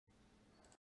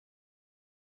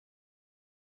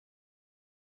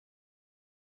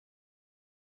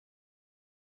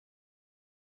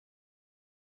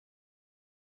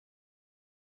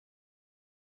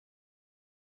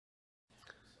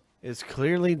It's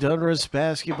clearly Donruss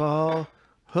basketball.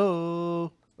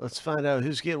 Ho! Let's find out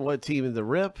who's getting what team in the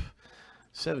rip.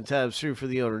 7 times through for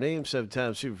the owner name, 7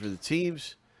 times through for the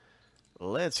teams.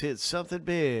 Let's hit something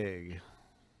big.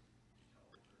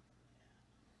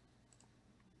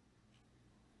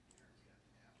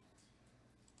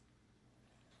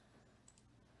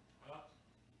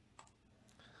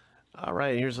 All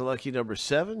right, here's a lucky number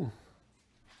 7.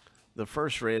 The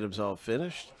first random's all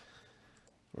finished.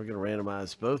 We're going to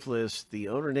randomize both lists, the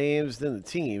owner names, then the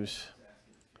teams.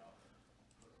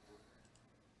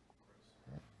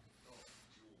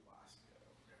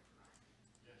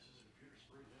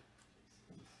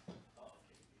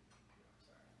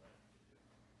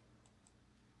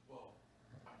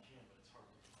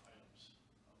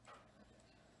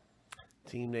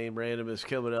 Team name random is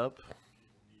coming up.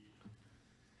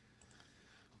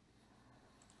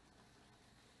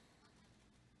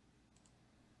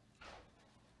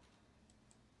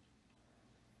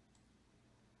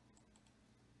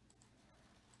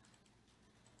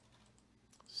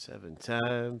 Seven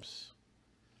times.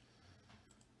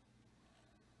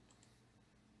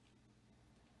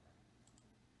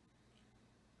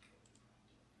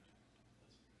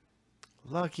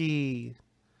 Lucky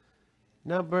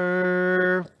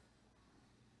number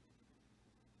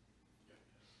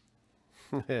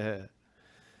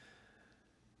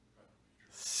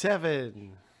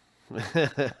 7.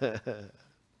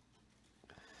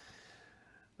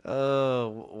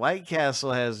 Oh, White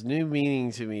Castle has new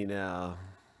meaning to me now.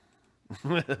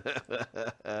 Love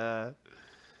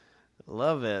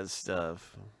that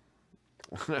stuff.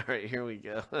 All right, here we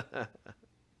go.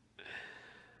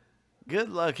 Good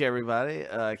luck, everybody.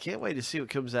 I can't wait to see what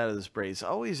comes out of this break. It's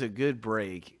always a good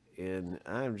break, and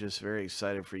I'm just very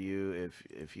excited for you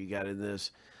if you got in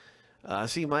this. I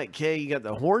see Mike K. You got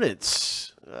the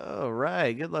Hornets. All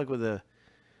right, good luck with the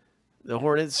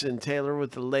Hornets, and Taylor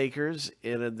with the Lakers,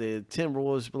 and the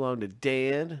Timberwolves belong to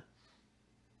Dan.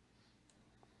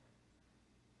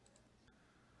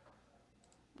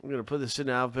 I'm going to put this in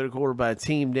alphabetical order by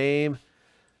team name,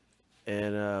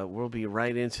 and we'll be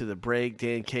right into the break.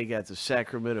 Dan K got the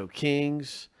Sacramento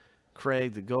Kings,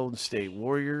 Craig the Golden State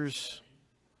Warriors.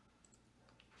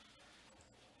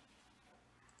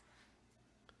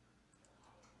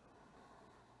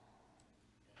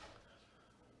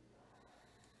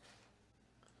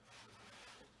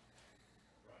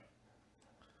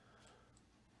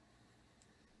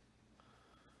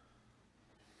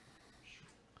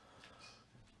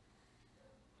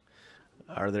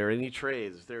 Are there any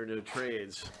trades? If there are no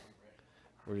trades,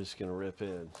 we're just going to rip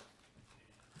in.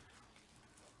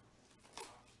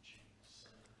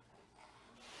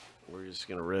 We're just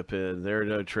going to rip in. There are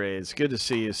no trades. Good to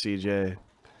see you, CJ.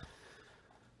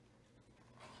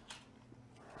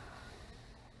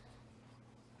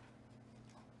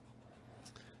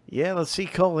 Yeah, let's see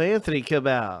Cole Anthony come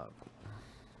out.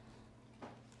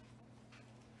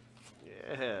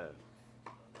 Yeah.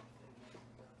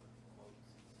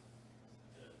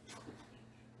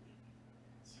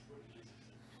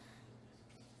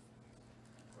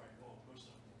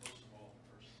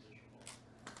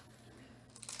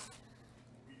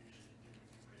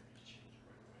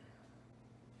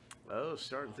 Oh,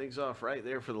 starting things off right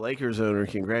there for the Lakers owner.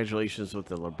 Congratulations with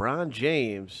the LeBron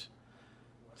James.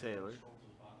 Taylor.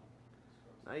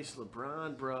 Nice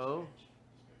LeBron, bro.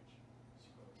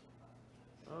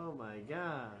 Oh, my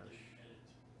gosh.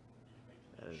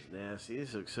 That is nasty.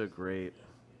 These look so great.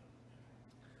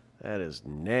 That is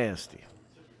nasty.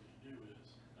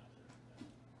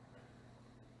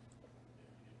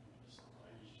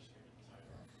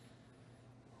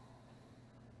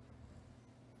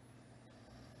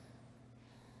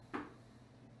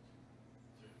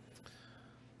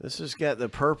 This has got the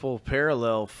purple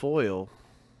parallel foil.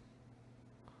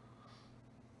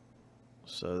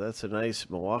 So that's a nice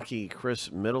Milwaukee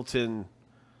Chris Middleton.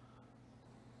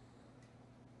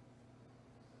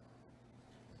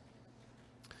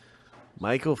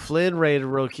 Michael Flynn rated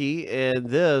rookie. And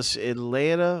this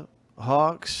Atlanta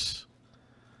Hawks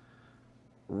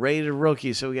rated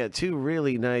rookie. So we got 2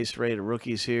 really nice rated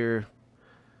rookies here.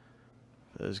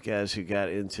 Those guys who got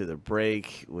into the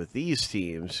break with these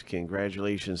teams.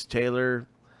 Congratulations, Taylor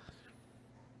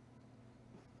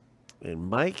and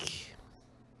Mike.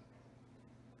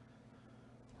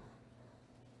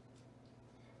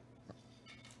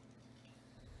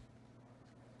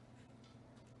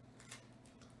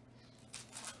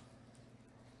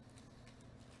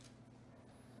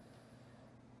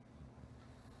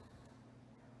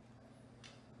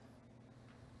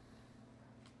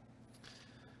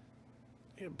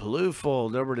 Blue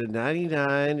fold, number to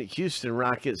 99, Houston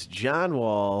Rockets, John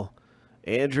Wall.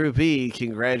 Andrew B.,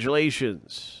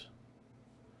 congratulations.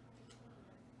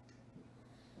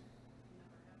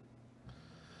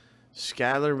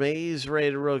 Skylar Mays,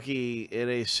 rated rookie, and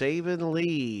a Saban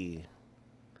Lee.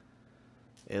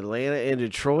 Atlanta and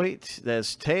Detroit.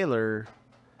 That's Taylor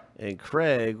and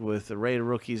Craig with the rated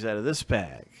rookies out of this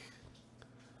pack.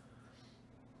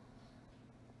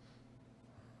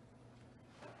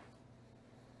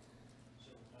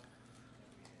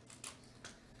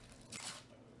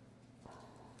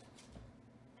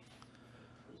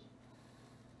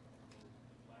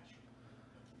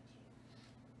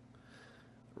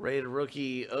 Rated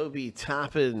rookie Obi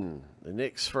Toppin, the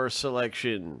Knicks' first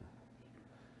selection.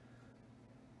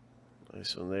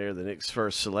 Nice one there, the Knicks'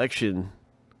 first selection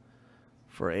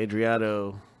for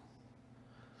Adriano.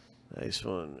 Nice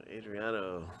one,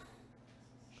 Adriano.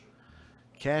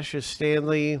 Cassius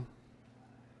Stanley.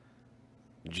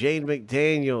 Jane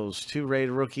McDaniels, 2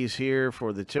 rated rookies here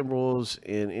for the Timberwolves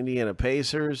and Indiana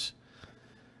Pacers.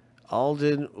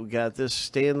 Alden, we got this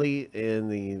Stanley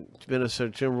and the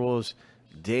Minnesota Timberwolves.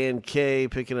 Dan K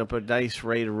picking up a nice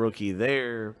rated rookie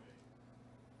there.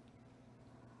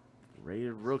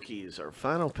 Rated rookies, our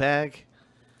final pack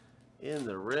in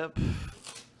the rip.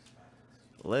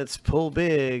 Let's pull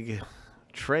big.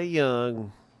 Trae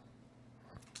Young,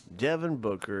 Devin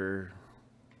Booker.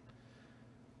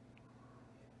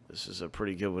 This is a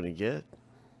pretty good one to get.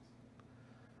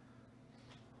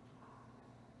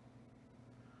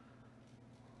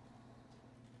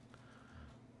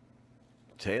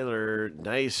 Taylor,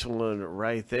 nice one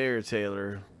right there,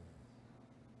 Taylor.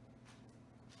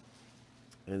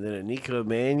 And then a Nico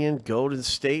Mannion, Golden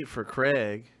State for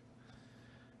Craig.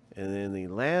 And then the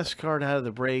last card out of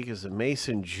the break is a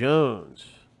Mason Jones.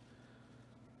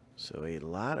 So a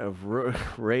lot of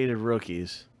rated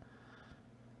rookies.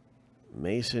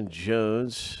 Mason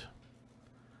Jones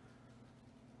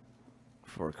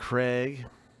for Craig.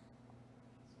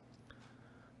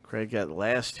 Craig got the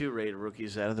last 2 rated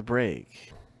rookies out of the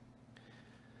break.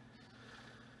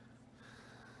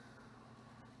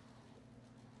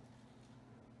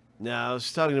 Now, I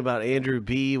was talking about Andrew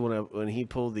B. when he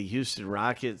pulled the Houston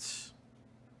Rockets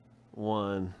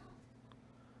one.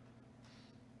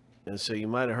 And so you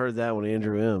might have heard that one,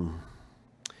 Andrew M.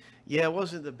 Yeah, it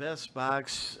wasn't the best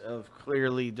box of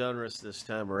clearly Donruss this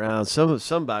time around.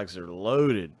 Some boxes are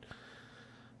loaded.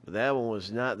 But that one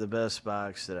was not the best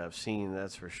box that I've seen,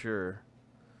 that's for sure.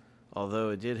 Although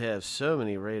it did have so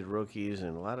many rated rookies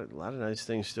and a lot of nice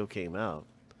things still came out.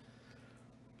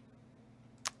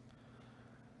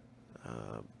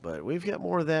 But we've got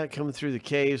more of that coming through the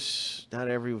case. Not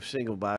every single box.